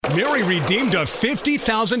Mary redeemed a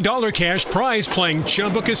 $50,000 cash prize playing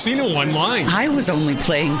Chumba Casino online. I was only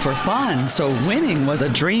playing for fun, so winning was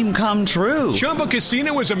a dream come true. Chumba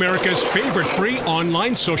Casino is America's favorite free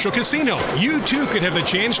online social casino. You too could have the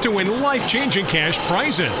chance to win life-changing cash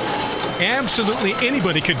prizes. Absolutely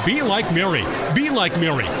anybody could be like Mary. Be like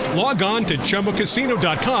Mary. Log on to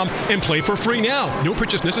ChumbaCasino.com and play for free now. No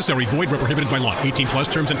purchase necessary. Void where prohibited by law. 18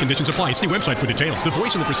 plus terms and conditions apply. See website for details. The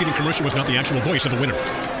voice in the preceding commercial was not the actual voice of the winner.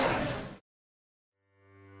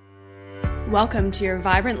 Welcome to your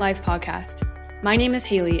Vibrant Life podcast. My name is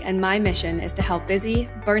Hayley, and my mission is to help busy,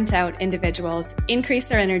 burnt-out individuals increase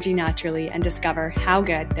their energy naturally and discover how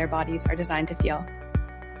good their bodies are designed to feel.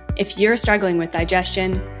 If you're struggling with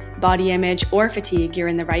digestion, body image, or fatigue, you're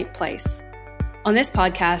in the right place. On this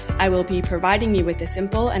podcast, I will be providing you with the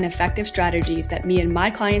simple and effective strategies that me and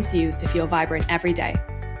my clients use to feel vibrant every day.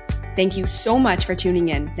 Thank you so much for tuning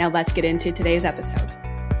in. Now let's get into today's episode.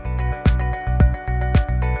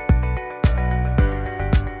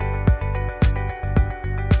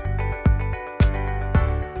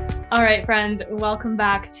 All right, friends, welcome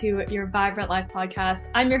back to your Vibrant Life podcast.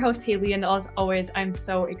 I'm your host, Hayley, and as always, I'm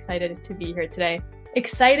so excited to be here today.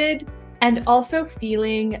 Excited and also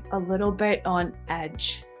feeling a little bit on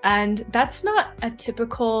edge. And that's not a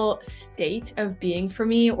typical state of being for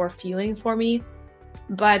me or feeling for me,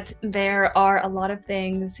 but there are a lot of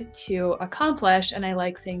things to accomplish, and I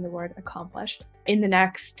like saying the word accomplished, in the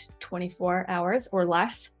next 24 hours or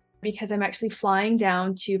less, because I'm actually flying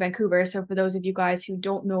down to Vancouver. So for those of you guys who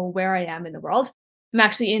don't know where I am in the world, I'm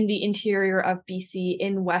actually in the interior of BC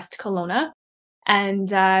in West Kelowna. And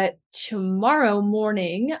tomorrow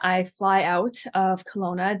morning, I fly out of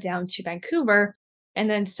Kelowna down to Vancouver. And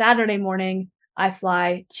then Saturday morning, I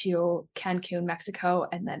fly to Cancun, Mexico,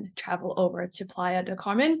 and then travel over to Playa del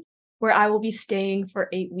Carmen, where I will be staying for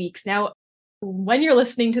 8 weeks. Now, when you're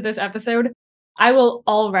listening to this episode, I will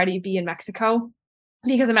already be in Mexico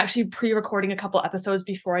because I'm actually pre-recording a couple episodes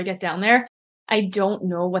before I get down there. I don't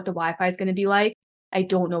know what the Wi-Fi is going to be like. I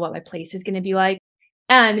don't know what my place is going to be like.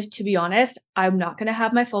 And to be honest, I'm not going to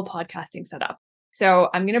have my full podcasting set up. So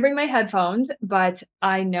I'm going to bring my headphones, but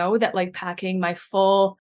I know that like packing my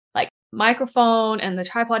full like microphone and the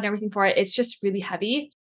tripod and everything for it, it's just really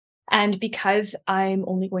heavy. And because I'm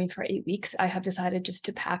only going for 8 weeks, I have decided just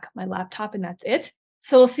to pack my laptop and that's it.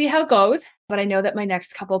 So we'll see how it goes. But I know that my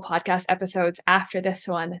next couple podcast episodes after this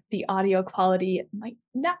one, the audio quality might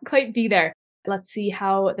not quite be there. Let's see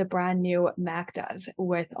how the brand new Mac does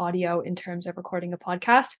with audio in terms of recording a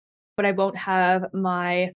podcast, but I won't have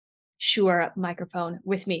my Shure microphone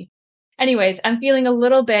with me. Anyways, I'm feeling a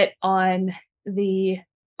little bit on the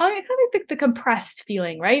compressed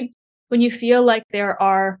feeling, right? When you feel like there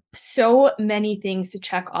are so many things to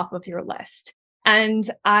check off of your list. And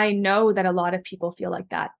I know that a lot of people feel like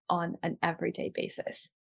that on an everyday basis.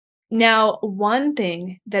 Now, one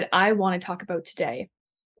thing that I want to talk about today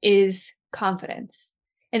is confidence.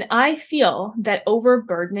 And I feel that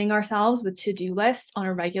overburdening ourselves with to-do lists on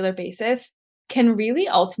a regular basis can really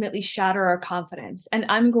ultimately shatter our confidence. And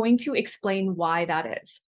I'm going to explain why that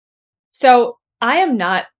is. So I am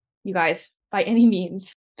not, you guys, by any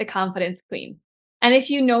means, the confidence queen. And if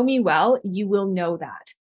you know me well, you will know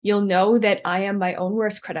that. You'll know that I am my own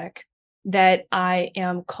worst critic, that I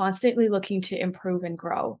am constantly looking to improve and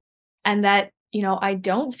grow, and that I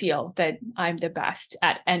don't feel that I'm the best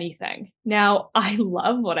at anything. Now, I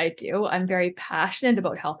love what I do. I'm very passionate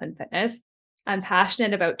about health and fitness. I'm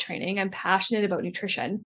passionate about training. I'm passionate about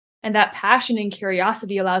nutrition. And that passion and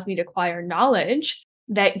curiosity allows me to acquire knowledge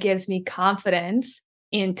that gives me confidence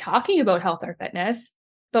in talking about health or fitness.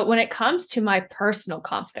 But when it comes to my personal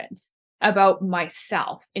confidence about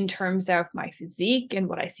myself in terms of my physique and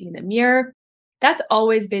what I see in the mirror, that's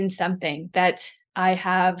always been something that I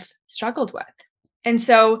have struggled with. And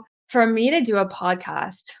so for me to do a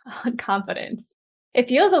podcast on confidence, it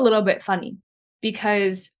feels a little bit funny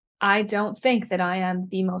because I don't think that I am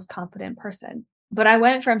the most confident person. But I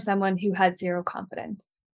went from someone who had zero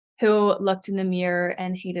confidence, who looked in the mirror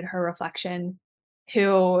and hated her reflection,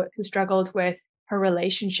 who struggled with her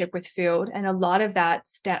relationship with food. And a lot of that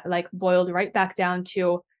boiled right back down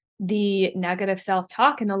to the negative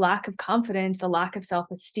self-talk and the lack of confidence, the lack of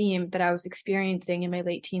self-esteem that I was experiencing in my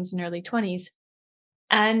late teens and early 20s.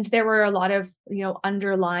 And there were a lot of,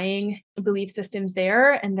 underlying belief systems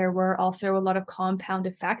there. And there were also a lot of compound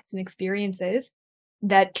effects and experiences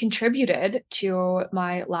that contributed to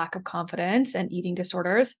my lack of confidence and eating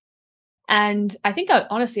disorders. And I think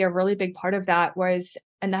honestly, a really big part of that was,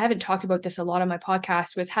 and I haven't talked about this a lot on my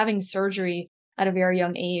podcast, was having surgery at a very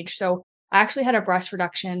young age. So I actually had a breast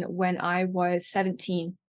reduction when I was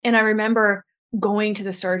 17. And I remember going to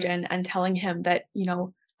the surgeon and telling him that,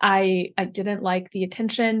 I didn't like the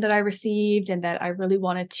attention that I received and that I really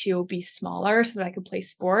wanted to be smaller so that I could play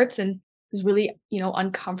sports. And it was really,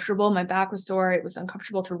 uncomfortable. My back was sore. It was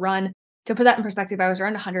uncomfortable to run. To put that in perspective, I was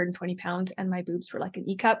around 120 pounds and my boobs were like an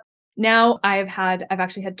E cup. Now I've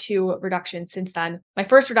actually had 2 reductions since then. My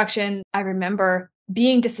first reduction, I remember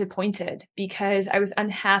being disappointed because I was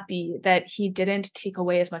unhappy that he didn't take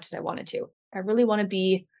away as much as I wanted to. I really want to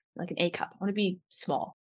be like an A cup. I want to be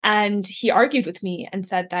small. And he argued with me and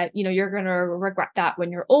said that, you're going to regret that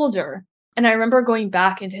when you're older. And I remember going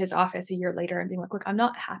back into his office a year later and being like, look, I'm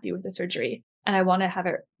not happy with the surgery and I want to have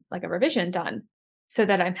it like a revision done so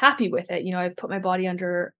that I'm happy with it. I've put my body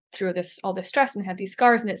through all this stress and had these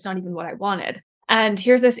scars and it's not even what I wanted. And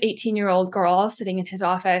here's this 18-year-old girl sitting in his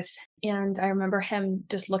office. And I remember him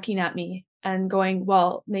just looking at me and going,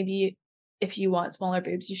 well, maybe if you want smaller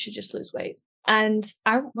boobs, you should just lose weight. And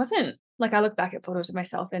I wasn't I look back at photos of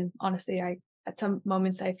myself and honestly, at some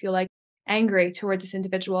moments, I feel like angry towards this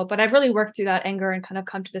individual, but I've really worked through that anger and kind of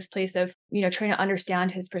come to this place of, trying to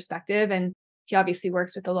understand his perspective. And he obviously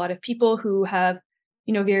works with a lot of people who have,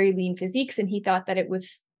 very lean physiques. And he thought that it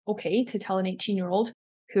was okay to tell an 18-year-old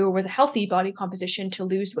who was a healthy body composition to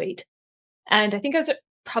lose weight. And I think I was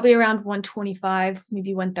probably around 125,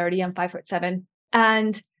 maybe 130. I'm 5'7".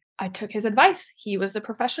 And I took his advice. He was the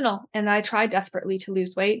professional and I tried desperately to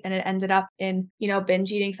lose weight and it ended up in,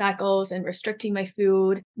 binge eating cycles and restricting my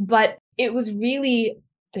food. But it was really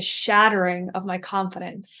the shattering of my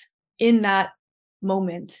confidence in that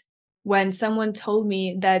moment when someone told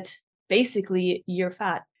me that basically you're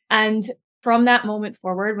fat. And from that moment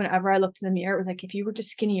forward, whenever I looked in the mirror, it was like, if you were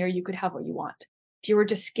just skinnier, you could have what you want. If you were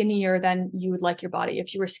just skinnier, then you would like your body.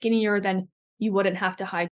 If you were skinnier, then you wouldn't have to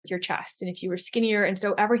hide your chest. And if you were skinnier, and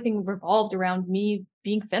so everything revolved around me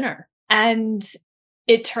being thinner. And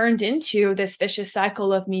it turned into this vicious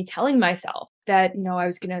cycle of me telling myself that, I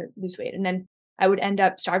was going to lose weight. And then I would end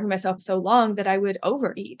up starving myself so long that I would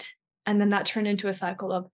overeat. And then that turned into a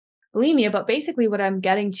cycle of bulimia. But basically what I'm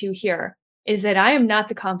getting to here is that I am not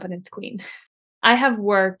the confidence queen. I have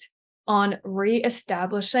worked on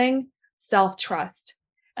reestablishing self-trust.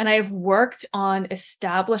 And I have worked on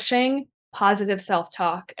establishing positive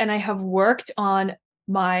self-talk. And I have worked on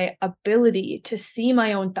my ability to see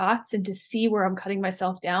my own thoughts and to see where I'm cutting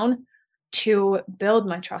myself down to build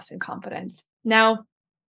my trust and confidence. Now,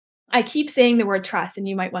 I keep saying the word trust, and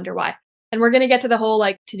you might wonder why. And we're going to get to the whole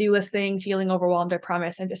to-do list thing, feeling overwhelmed, I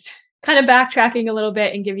promise. I'm just kind of backtracking a little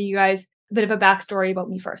bit and giving you guys a bit of a backstory about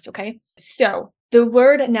me first, okay? So the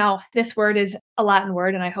word now, this word is a Latin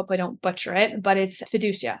word, and I hope I don't butcher it, but it's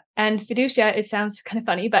fiducia. And fiducia, it sounds kind of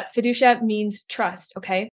funny, but fiducia means trust,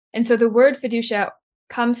 okay? And so the word fiducia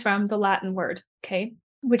comes from the Latin word, okay,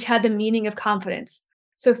 which had the meaning of confidence.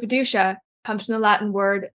 So fiducia comes from the Latin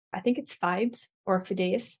word, I think it's fides or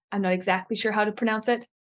fides. I'm not exactly sure how to pronounce it,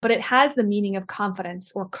 but it has the meaning of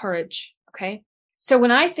confidence or courage, okay? So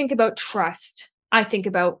when I think about trust, I think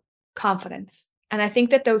about confidence. And I think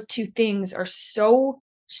that those two things are so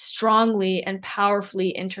strongly and powerfully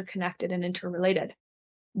interconnected and interrelated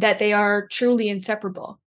that they are truly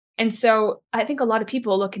inseparable. And so I think a lot of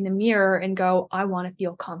people look in the mirror and go, I want to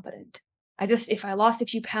feel confident. If I lost a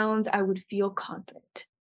few pounds, I would feel confident.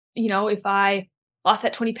 If I lost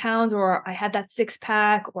that 20 pounds or I had that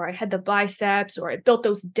 6-pack or I had the biceps or I built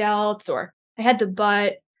those delts or I had the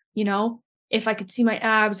butt, if I could see my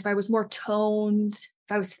abs, if I was more toned,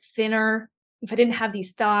 if I was thinner, if I didn't have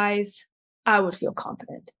these thighs, I would feel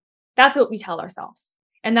confident. That's what we tell ourselves.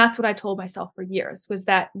 And that's what I told myself for years, was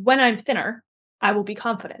that when I'm thinner, I will be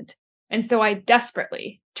confident. And so I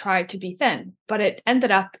desperately tried to be thin, but it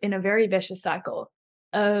ended up in a very vicious cycle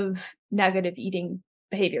of negative eating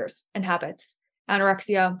behaviors and habits,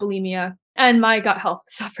 anorexia, bulimia, and my gut health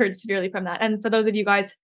suffered severely from that. And for those of you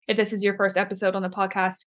guys, if this is your first episode on the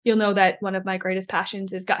podcast, you'll know that one of my greatest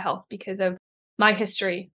passions is gut health because of my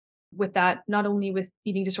history with that, not only with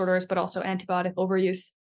eating disorders, but also antibiotic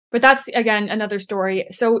overuse. But that's, again, another story.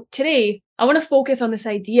 So today, I want to focus on this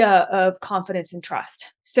idea of confidence and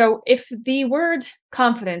trust. So if the word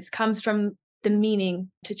confidence comes from the meaning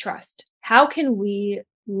to trust, how can we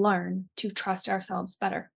learn to trust ourselves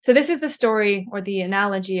better? So this is the story or the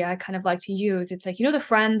analogy I kind of like to use. It's like, the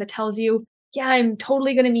friend that tells you, yeah, I'm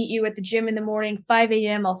totally going to meet you at the gym in the morning, 5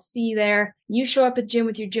 a.m. I'll see you there. You show up at the gym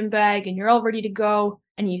with your gym bag and you're all ready to go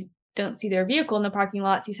and you don't see their vehicle in the parking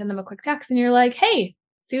lot. So you send them a quick text and you're like, hey,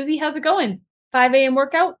 Susie, how's it going? 5 a.m.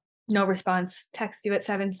 workout? No response. Text you at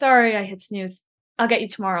 7. Sorry, I hit snooze. I'll get you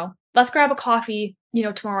tomorrow. Let's grab a coffee,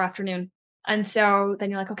 tomorrow afternoon. And so then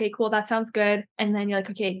you're like, okay, cool, that sounds good. And then you're like,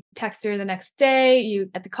 okay, text her the next day, you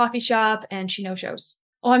at the coffee shop, and she no-shows.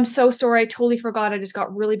 Oh, I'm so sorry. I totally forgot. I just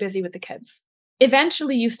got really busy with the kids.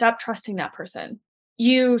 Eventually, you stop trusting that person.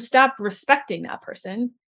 You stop respecting that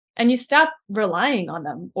person, and you stop relying on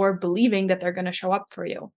them or believing that they're going to show up for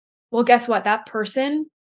you. Well, guess what? That person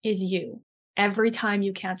is you. Every time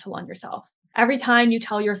you cancel on yourself, every time you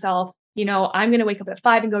tell yourself, I'm going to wake up at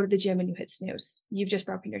 5 and go to the gym, and you hit snooze, you've just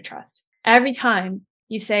broken your trust. Every time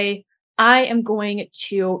you say, I am going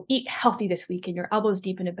to eat healthy this week, and your elbows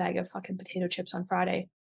deep in a bag of fucking potato chips on Friday,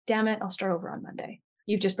 damn it, I'll start over on Monday.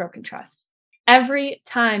 You've just broken trust. Every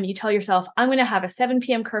time you tell yourself, I'm going to have a 7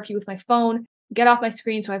 p.m. curfew with my phone, get off my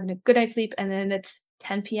screen so I have a good night's sleep, and then it's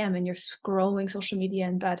 10 p.m. and you're scrolling social media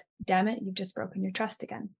in bed. Damn it, you've just broken your trust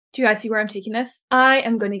again. Do you guys see where I'm taking this? I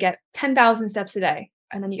am going to get 10,000 steps a day.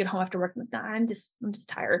 And then you get home after work and like, nah, I'm just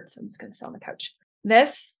tired, so I'm just going to sit on the couch.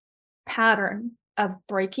 This pattern of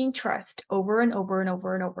breaking trust over and over and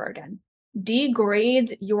over and over again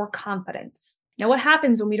degrades your confidence. Now, what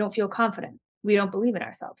happens when we don't feel confident? We don't believe in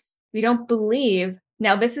ourselves. We don't believe.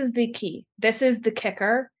 Now, this is the key. This is the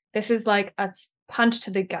kicker. This is like a punch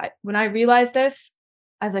to the gut. When I realized this,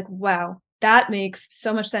 I was like, wow, that makes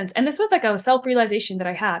so much sense. And this was like a self-realization that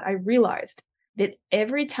I had. I realized that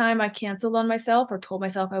every time I canceled on myself or told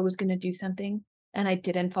myself I was going to do something and I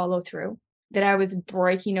didn't follow through, that I was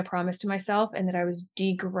breaking a promise to myself and that I was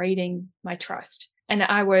degrading my trust. And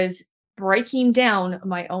I was breaking down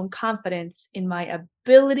my own confidence in my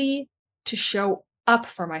ability to show up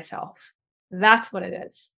for myself. That's what it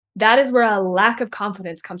is. That is where a lack of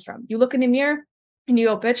confidence comes from. You look in the mirror and you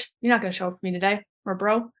go, bitch, you're not going to show up for me today. Or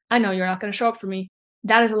bro, I know you're not going to show up for me.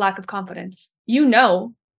 That is a lack of confidence. You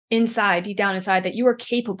know inside, deep down inside, that you are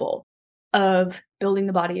capable of building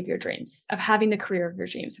the body of your dreams, of having the career of your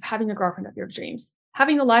dreams, of having the girlfriend of your dreams,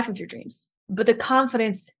 having the life of your dreams. But the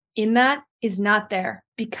confidence in that is not there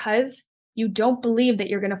because you don't believe that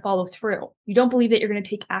you're going to follow through. You don't believe that you're going to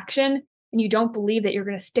take action, and you don't believe that you're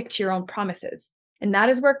going to stick to your own promises. And that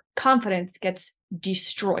is where confidence gets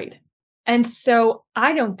destroyed. And so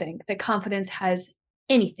I don't think that confidence has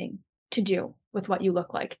anything to do with what you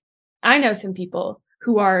look like. I know some people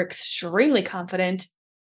who are extremely confident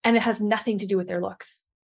and it has nothing to do with their looks.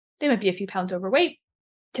 They might be a few pounds overweight.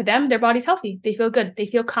 To them, their body's healthy. They feel good. They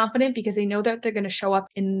feel confident because they know that they're going to show up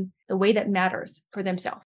in the way that matters for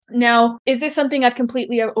themselves. Now, is this something I've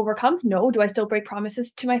completely overcome? No. Do I still break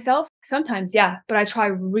promises to myself? Sometimes, yeah, but I try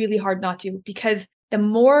really hard not to, because the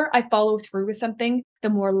more I follow through with something, the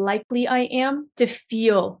more likely I am to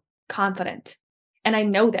feel confident. And I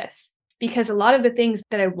know this because a lot of the things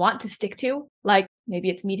that I want to stick to, like maybe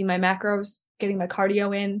it's meeting my macros, getting my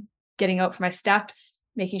cardio in, getting out for my steps,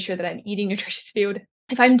 making sure that I'm eating nutritious food.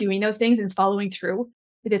 If I'm doing those things and following through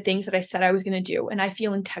with the things that I said I was going to do, and I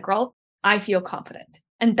feel integral, I feel confident.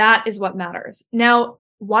 And that is what matters. Now,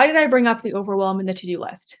 why did I bring up the overwhelm in the to-do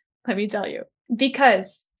list? Let me tell you.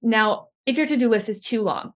 Because now, if your to-do list is too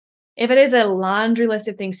long, if it is a laundry list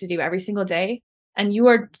of things to do every single day, and you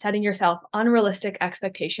are setting yourself unrealistic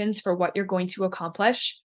expectations for what you're going to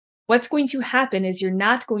accomplish, what's going to happen is you're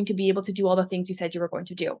not going to be able to do all the things you said you were going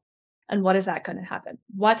to do. And what is that going to happen?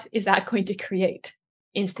 What is that going to create?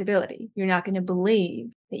 Instability. You're not going to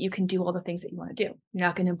believe that you can do all the things that you want to do. You're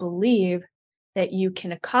not going to believe that you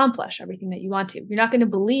can accomplish everything that you want to. You're not going to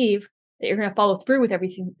believe that you're going to follow through with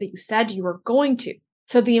everything that you said you were going to.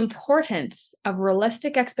 So the importance of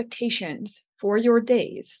realistic expectations for your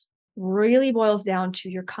days really boils down to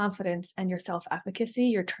your confidence and your self-efficacy,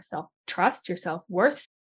 your self-trust, your self-worth,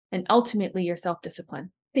 and ultimately your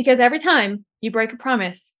self-discipline. Because every time you break a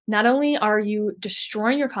promise, not only are you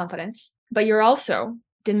destroying your confidence, but you're also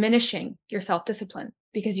diminishing your self-discipline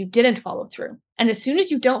because you didn't follow through. And as soon as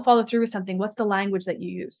you don't follow through with something, what's the language that you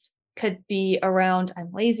use? Could be around,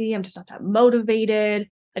 I'm lazy, I'm just not that motivated,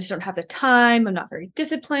 I just don't have the time, I'm not very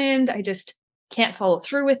disciplined, I just can't follow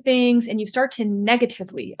through with things. And you start to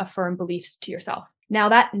negatively affirm beliefs to yourself. Now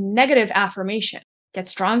that negative affirmation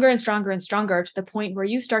gets stronger and stronger and stronger to the point where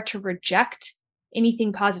you start to reject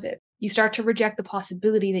anything positive. You start to reject the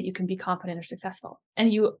possibility that you can be confident or successful.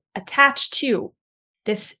 And you attach to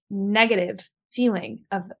this negative feeling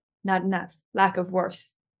of not enough, lack of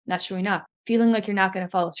worth, not showing up, feeling like you're not going to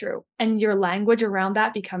follow through. And your language around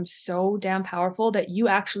that becomes so damn powerful that you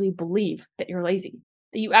actually believe that you're lazy,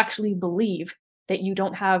 that you actually believe that you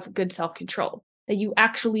don't have good self-control, that you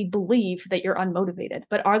actually believe that you're unmotivated.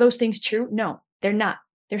 But are those things true? No, they're not.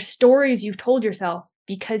 They're stories you've told yourself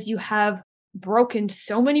because you have broken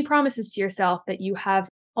so many promises to yourself that you have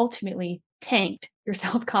ultimately tanked your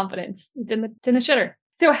self-confidence. It's in the shitter.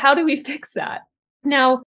 So how do we fix that?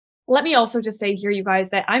 Now, let me also just say here, you guys,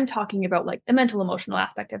 that I'm talking about like the mental emotional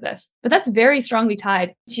aspect of this, but that's very strongly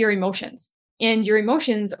tied to your emotions. And your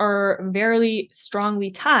emotions are very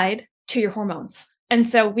strongly tied to your hormones. And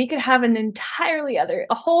so we could have a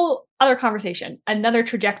whole other conversation, another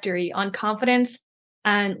trajectory on confidence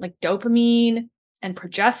and like dopamine and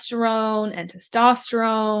progesterone and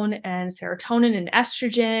testosterone and serotonin and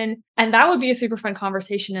estrogen. And that would be a super fun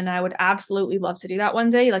conversation. And I would absolutely love to do that one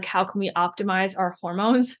day. Like, how can we optimize our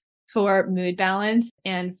hormones for mood balance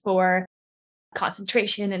and for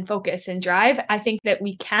concentration and focus and drive? I think that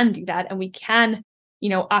we can do that and we can,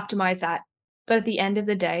 optimize that. But at the end of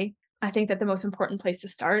the day, I think that the most important place to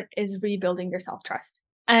start is rebuilding your self-trust.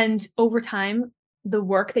 And over time, the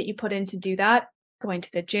work that you put in to do that, going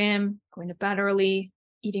to the gym, going to bed early,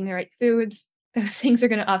 eating the right foods, those things are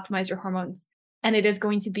going to optimize your hormones. And it is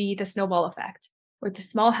going to be the snowball effect, where the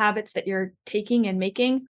small habits that you're taking and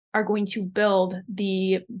making are going to build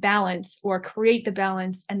the balance or create the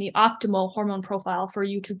balance and the optimal hormone profile for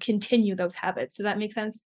you to continue those habits. Does that make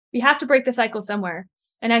sense? We have to break the cycle somewhere.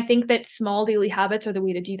 And I think that small daily habits are the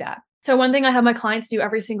way to do that. So one thing I have my clients do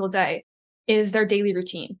every single day is their daily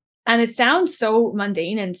routine. And it sounds so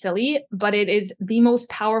mundane and silly, but it is the most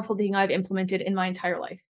powerful thing I've implemented in my entire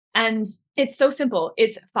life. And it's so simple.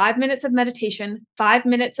 It's 5 minutes of meditation, 5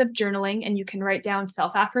 minutes of journaling, and you can write down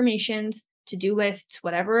self-affirmations, to-do lists,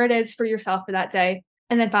 whatever it is for yourself for that day,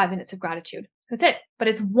 and then 5 minutes of gratitude. That's it. But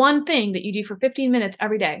it's one thing that you do for 15 minutes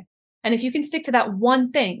every day. And if you can stick to that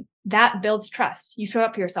one thing, that builds trust. You show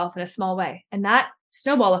up for yourself in a small way. And that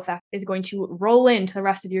snowball effect is going to roll into the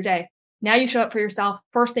rest of your day. Now you show up for yourself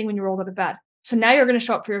first thing when you roll out of bed. So now you're going to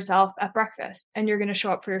show up for yourself at breakfast, and you're going to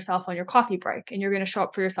show up for yourself on your coffee break, and you're going to show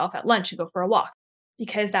up for yourself at lunch and go for a walk,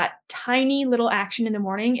 because that tiny little action in the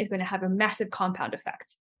morning is going to have a massive compound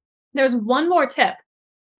effect. There's one more tip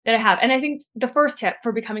that I have. And I think the first tip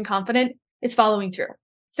for becoming confident is following through.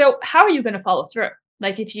 So how are you going to follow through?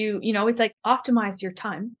 Like if it's like optimize your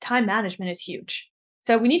time. Time management is huge.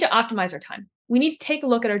 So we need to optimize our time. We need to take a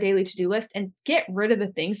look at our daily to-do list and get rid of the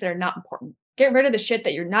things that are not important. Get rid of the shit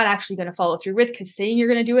that you're not actually going to follow through with, because saying you're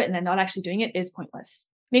going to do it and then not actually doing it is pointless.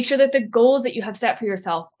 Make sure that the goals that you have set for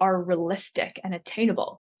yourself are realistic and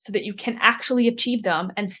attainable so that you can actually achieve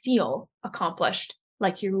them and feel accomplished,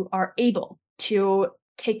 like you are able to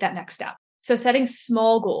take that next step. So setting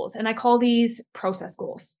small goals, and I call these process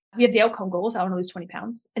goals. We have the outcome goals. I want to lose 20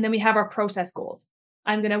 pounds. And then we have our process goals.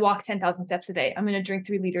 I'm going to walk 10,000 steps a day. I'm going to drink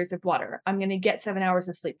 3 liters of water. I'm going to get 7 hours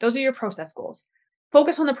of sleep. Those are your process goals.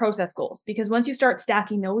 Focus on the process goals, because once you start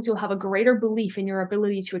stacking those, you'll have a greater belief in your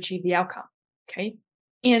ability to achieve the outcome. Okay.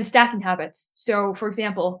 And stacking habits. So for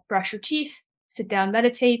example, brush your teeth, sit down,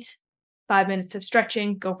 meditate, 5 minutes of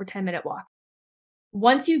stretching, go for 10-minute walk.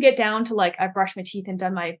 Once you get down to like, I've brushed my teeth and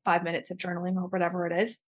done my 5 minutes of journaling or whatever it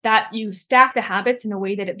is, that you stack the habits in a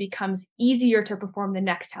way that it becomes easier to perform the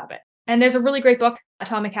next habit. And there's a really great book,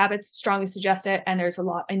 Atomic Habits, strongly suggest it. And there's a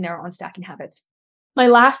lot in there on stacking habits. My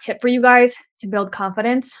last tip for you guys to build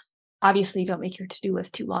confidence, obviously don't make your to-do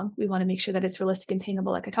list too long. We want to make sure that it's realistic and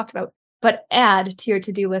attainable, like I talked about, but add to your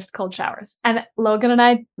to-do list cold showers. And Logan and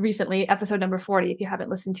I recently, episode number 40, if you haven't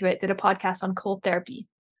listened to it, did a podcast on cold therapy.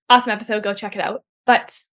 Awesome episode. Go check it out.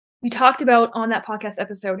 But we talked about on that podcast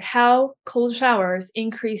episode how cold showers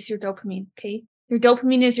increase your dopamine. Okay. Your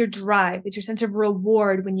dopamine is your drive. It's your sense of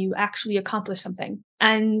reward when you actually accomplish something.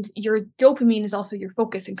 And your dopamine is also your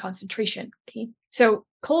focus and concentration. Okay. So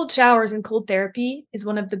cold showers and cold therapy is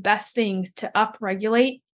one of the best things to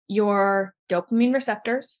upregulate your dopamine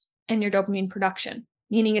receptors and your dopamine production,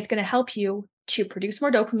 meaning it's going to help you to produce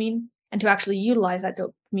more dopamine and to actually utilize that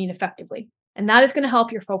dopamine effectively. And that is going to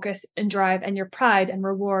help your focus and drive and your pride and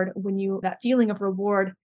reward that feeling of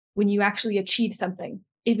reward when you actually achieve something,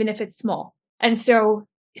 even if it's small. And so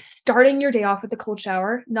starting your day off with a cold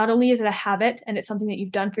shower, not only is it a habit and it's something that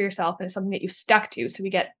you've done for yourself and it's something that you've stuck to, so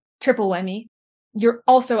we get triple whammy, you're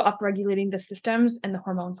also upregulating the systems and the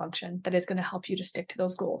hormone function that is going to help you to stick to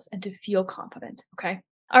those goals and to feel confident. Okay.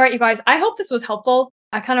 All right, you guys, I hope this was helpful.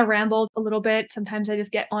 I kind of rambled a little bit. Sometimes I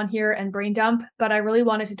just get on here and brain dump, but I really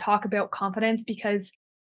wanted to talk about confidence because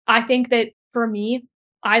I think that for me,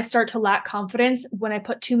 I start to lack confidence when I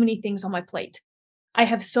put too many things on my plate. I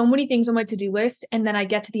have so many things on my to-do list, and then I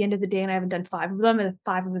get to the end of the day and I haven't done 5 of them and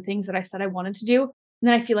 5 of the things that I said I wanted to do. And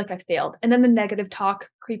then I feel like I failed. And then the negative talk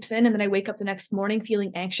creeps in, and then I wake up the next morning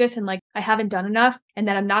feeling anxious and like I haven't done enough, and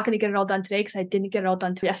then I'm not going to get it all done today because I didn't get it all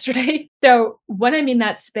done yesterday. So when I'm in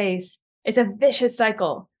that space, it's a vicious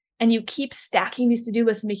cycle, and you keep stacking these to-do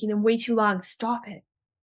lists and making them way too long. Stop it.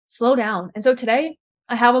 Slow down. And so today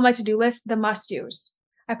I have on my to-do list the must-dos.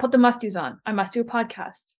 I put the must-dos on. I must do a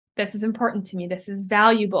podcast. This is important to me. This is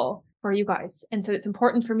valuable for you guys. And so it's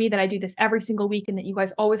important for me that I do this every single week and that you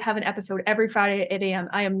guys always have an episode every Friday at 8 a.m.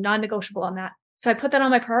 I am non-negotiable on that. So I put that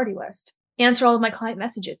on my priority list. Answer all of my client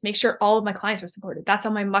messages. Make sure all of my clients are supported. That's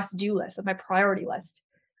on my must-do list, of my priority list.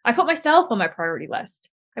 I put myself on my priority list.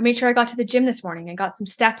 I made sure I got to the gym this morning and got some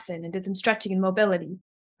steps in and did some stretching and mobility,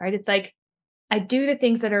 right? It's like, I do the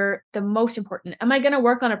things that are the most important. Am I going to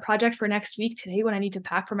work on a project for next week today when I need to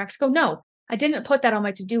pack for Mexico? No, I didn't put that on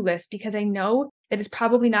my to-do list because I know that it's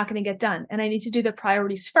probably not going to get done. And I need to do the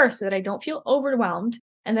priorities first so that I don't feel overwhelmed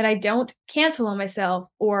and that I don't cancel on myself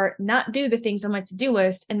or not do the things on my to-do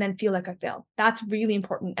list and then feel like I failed. That's really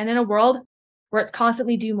important. And in a world where it's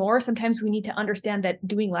constantly do more, sometimes we need to understand that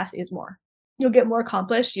doing less is more. You'll get more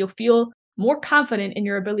accomplished. You'll feel more confident in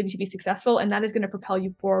your ability to be successful. And that is going to propel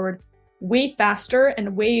you forward way faster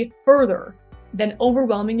and way further than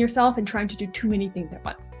overwhelming yourself and trying to do too many things at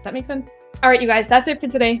once. Does that make sense? All right, you guys, that's it for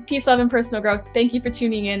today. Peace, love, and personal growth. Thank you for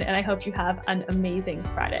tuning in, and I hope you have an amazing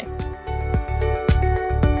Friday.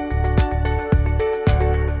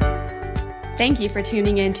 Thank you for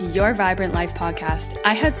tuning in to Your Vibrant Life podcast.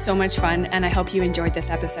 I had so much fun, and I hope you enjoyed this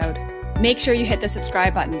episode. Make sure you hit the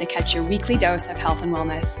subscribe button to catch your weekly dose of health and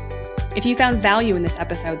wellness. If you found value in this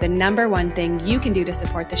episode, the number one thing you can do to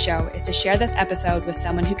support the show is to share this episode with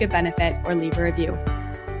someone who could benefit or leave a review.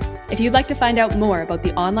 If you'd like to find out more about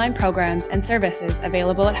the online programs and services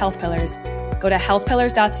available at Health Pillars, go to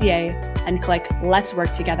healthpillars.ca and click Let's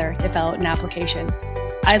Work Together to fill out an application.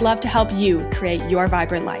 I'd love to help you create your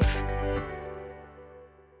vibrant life.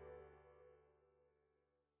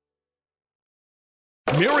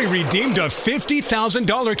 Mary redeemed a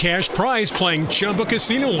 $50,000 cash prize playing Chumba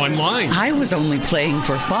Casino online. I was only playing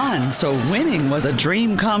for fun, so winning was a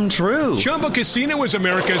dream come true. Chumba Casino is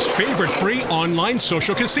America's favorite free online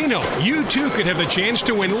social casino. You too could have the chance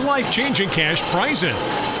to win life-changing cash prizes.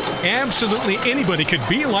 Absolutely anybody could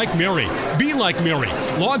be like Mary. Be like Mary.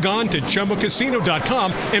 Log on to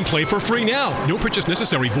ChumbaCasino.com and play for free now. No purchase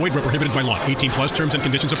necessary. Void where prohibited by law. 18 plus terms and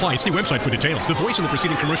conditions apply. See website for details. The voice in the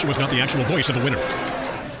preceding commercial was not the actual voice of the winner.